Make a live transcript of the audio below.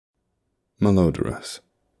Malodorous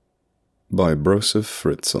by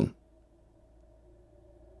BrosephFritzl.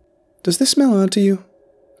 "Does this smell odd to you?"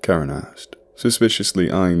 Karen asked, suspiciously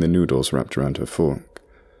eyeing the noodles wrapped around her fork.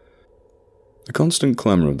 The constant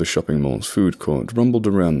clamour of the shopping mall's food court rumbled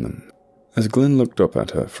around them as Glenn looked up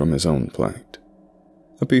at her from his own plate,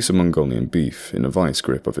 a piece of Mongolian beef in a vice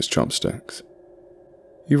grip of his chopsticks.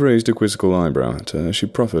 He raised a quizzical eyebrow at her as she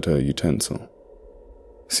proffered her utensil.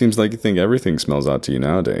 "Seems like you think everything smells odd to you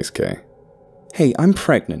nowadays, Kay." "Hey, I'm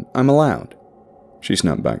pregnant. I'm allowed," she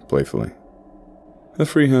snapped back playfully. Her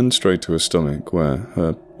free hand strayed to her stomach where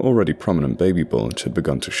her already prominent baby bulge had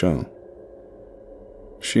begun to show.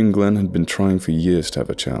 She and Glenn had been trying for years to have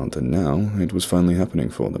a child, and now it was finally happening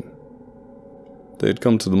for them. They had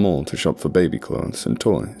come to the mall to shop for baby clothes and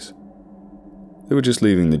toys. They were just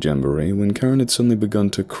leaving the jamboree when Karen had suddenly begun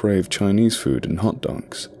to crave Chinese food and hot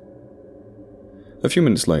dogs. A few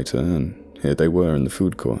minutes later, and here they were in the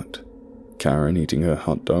food court, Karen eating her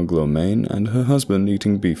hot dog lo mein and her husband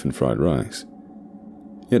eating beef and fried rice.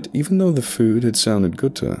 Yet even though the food had sounded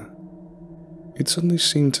good to her, it suddenly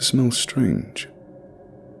seemed to smell strange.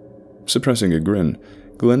 Suppressing a grin,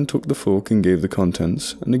 Glenn took the fork and gave the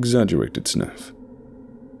contents an exaggerated sniff.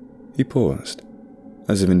 He paused,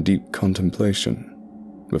 as if in deep contemplation,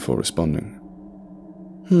 before responding.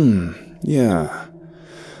 Yeah.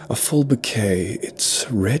 A full bouquet. It's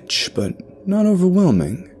rich, but not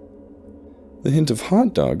overwhelming." The hint of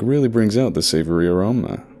hot dog really brings out the savory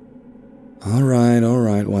aroma. All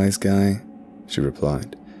right, wise guy," she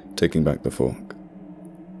replied, taking back the fork.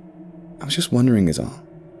 "I was just wondering is all."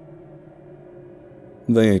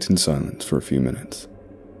 They ate in silence for a few minutes.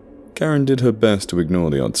 Karen did her best to ignore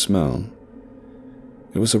the odd smell.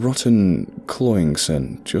 It was a rotten, cloying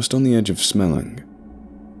scent just on the edge of smelling.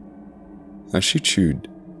 As she chewed,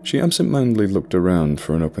 she absent-mindedly looked around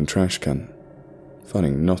for an open trash can.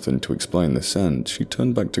 Finding nothing to explain the scent, she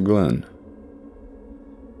turned back to Glenn.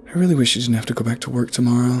 "I really wish you didn't have to go back to work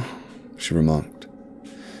tomorrow," she remarked.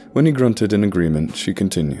 When he grunted in agreement, she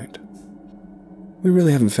continued. "We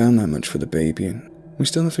really haven't found that much for the baby, and we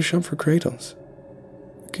still have to shop for cradles.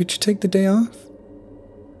 Could you take the day off?"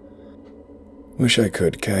 "Wish I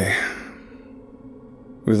could, Kay.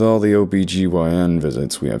 With all the OBGYN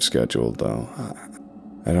visits we have scheduled, though,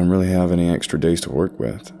 I don't really have any extra days to work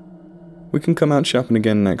with. We can come out shopping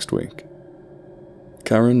again next week."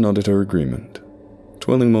 Karen nodded her agreement,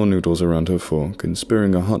 twirling more noodles around her fork and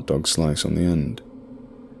spearing a hot dog slice on the end.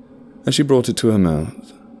 As she brought it to her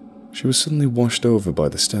mouth, she was suddenly washed over by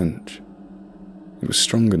the stench. It was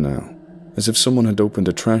stronger now, as if someone had opened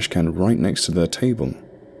a trash can right next to their table.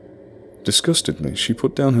 Disgustedly, she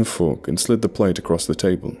put down her fork and slid the plate across the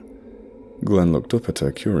table. Glenn looked up at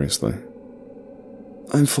her curiously.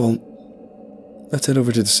 "I'm full. Let's head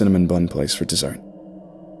over to the cinnamon bun place for dessert."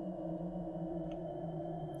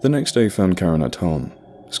 The next day found Karen at home,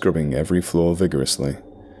 scrubbing every floor vigorously.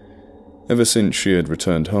 Ever since she had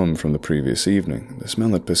returned home from the previous evening, the smell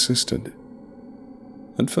had persisted.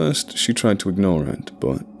 At first, she tried to ignore it,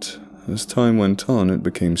 but as time went on, it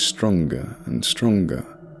became stronger and stronger.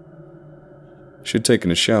 She had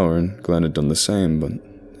taken a shower, and Glenn had done the same, but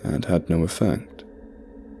had had no effect.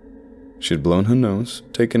 She had blown her nose,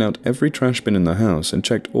 taken out every trash bin in the house, and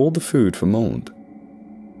checked all the food for mold.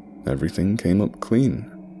 Everything came up clean.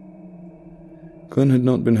 Glenn had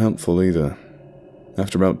not been helpful either.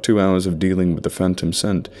 After about 2 hours of dealing with the phantom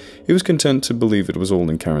scent, he was content to believe it was all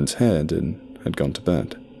in Karen's head and had gone to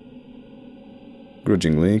bed.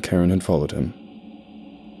 Grudgingly, Karen had followed him.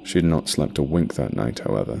 She had not slept a wink that night,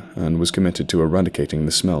 however, and was committed to eradicating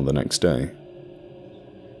the smell the next day.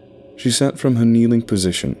 She sat from her kneeling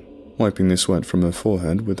position, wiping the sweat from her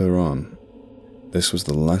forehead with her arm. This was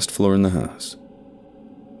the last floor in the house.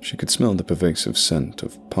 She could smell the pervasive scent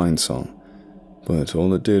of pine sol, but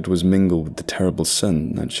all it did was mingle with the terrible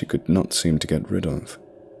scent that she could not seem to get rid of.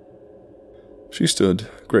 She stood,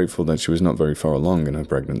 grateful that she was not very far along in her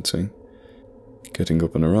pregnancy. Getting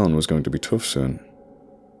up on her own was going to be tough soon.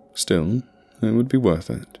 Still, it would be worth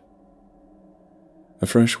it. A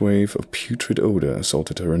fresh wave of putrid odor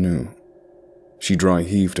assaulted her anew. She dry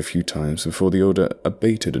heaved a few times before the odor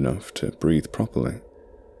abated enough to breathe properly.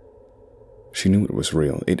 She knew it was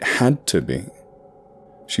real. It had to be.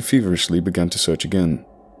 She feverishly began to search again.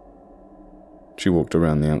 She walked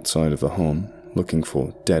around the outside of the home, looking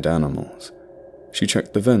for dead animals. She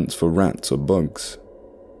checked the vents for rats or bugs.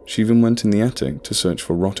 She even went in the attic to search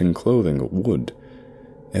for rotting clothing or wood.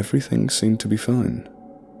 Everything seemed to be fine.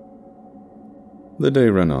 The day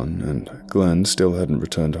ran on, and Glenn still hadn't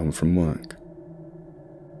returned home from work.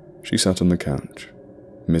 She sat on the couch,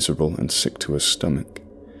 miserable and sick to her stomach.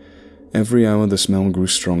 Every hour the smell grew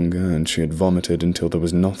stronger, and she had vomited until there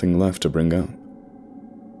was nothing left to bring up.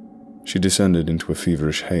 She descended into a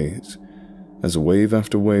feverish haze, as wave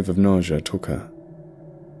after wave of nausea took her.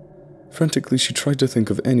 Frantically, she tried to think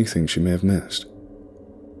of anything she may have missed.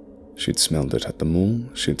 She'd smelled it at the mall,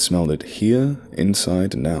 she'd smelled it here,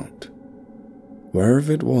 inside and out.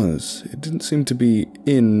 Wherever it was, it didn't seem to be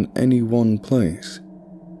in any one place.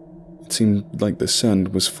 It seemed like the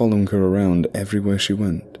scent was following her around everywhere she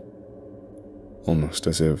went. Almost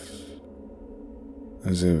as if...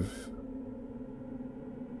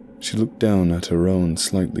 She looked down at her own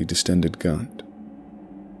slightly distended gut,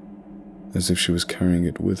 as if she was carrying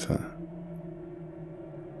it with her.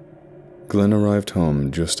 Glenn arrived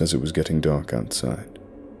home just as it was getting dark outside.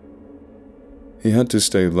 He had to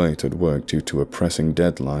stay late at work due to a pressing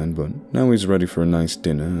deadline, but now he's ready for a nice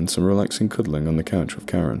dinner and some relaxing cuddling on the couch with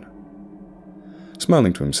Karen.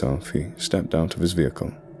 Smiling to himself, he stepped out of his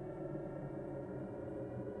vehicle.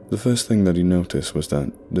 The first thing that he noticed was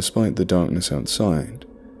that, despite the darkness outside,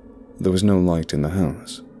 there was no light in the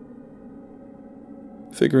house.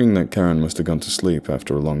 Figuring that Karen must have gone to sleep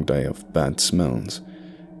after a long day of bad smells,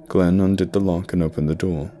 Glenn undid the lock and opened the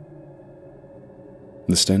door.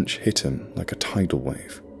 The stench hit him like a tidal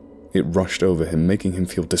wave. It rushed over him, making him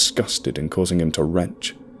feel disgusted and causing him to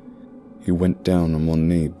retch. He went down on one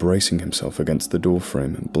knee, bracing himself against the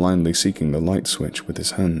doorframe and blindly seeking the light switch with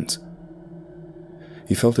his hands.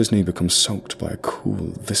 He felt his knee become soaked by a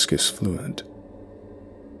cool, viscous fluid.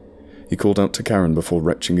 He called out to Karen before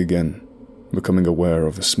retching again, becoming aware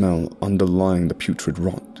of a smell underlying the putrid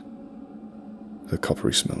rot. The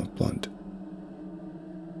coppery smell of blood.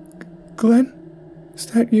 Glenn? Is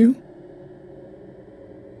that you?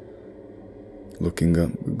 Looking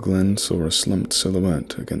up, Glenn saw a slumped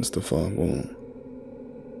silhouette against the far wall.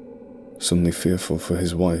 Suddenly fearful for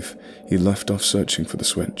his wife, he left off searching for the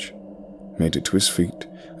switch, made it to his feet,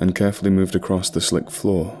 and carefully moved across the slick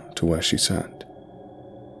floor to where she sat.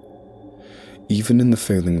 Even in the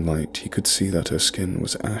failing light, he could see that her skin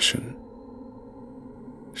was ashen.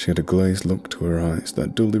 She had a glazed look to her eyes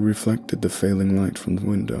that dully reflected the failing light from the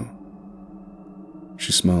window.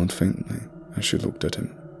 She smiled faintly as she looked at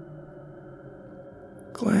him.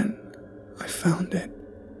 Glenn, I found it.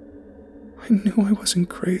 I knew I wasn't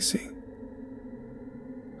crazy.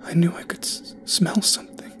 I knew I could smell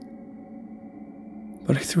something.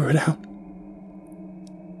 But I threw it out.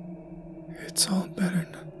 It's all better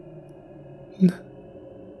now.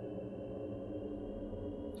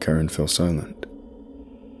 Karen fell silent.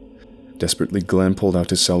 Desperately, Glenn pulled out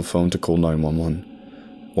his cell phone to call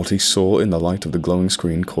 911. What he saw in the light of the glowing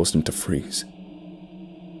screen caused him to freeze.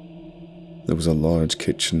 There was a large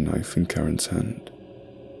kitchen knife in Karen's hand.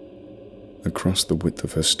 Across the width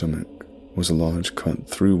of her stomach was a large cut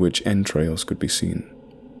through which entrails could be seen.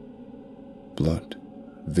 Blood,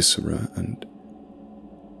 viscera, and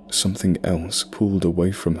something else pulled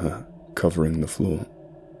away from her, covering the floor.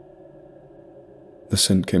 The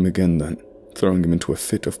scent came again then, throwing him into a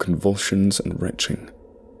fit of convulsions and retching.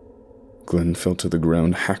 Glenn fell to the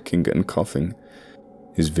ground, hacking and coughing.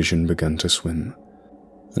 His vision began to swim,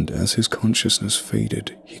 and as his consciousness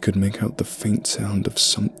faded, he could make out the faint sound of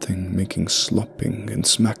something making slopping and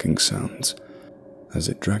smacking sounds as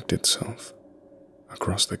it dragged itself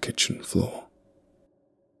across the kitchen floor.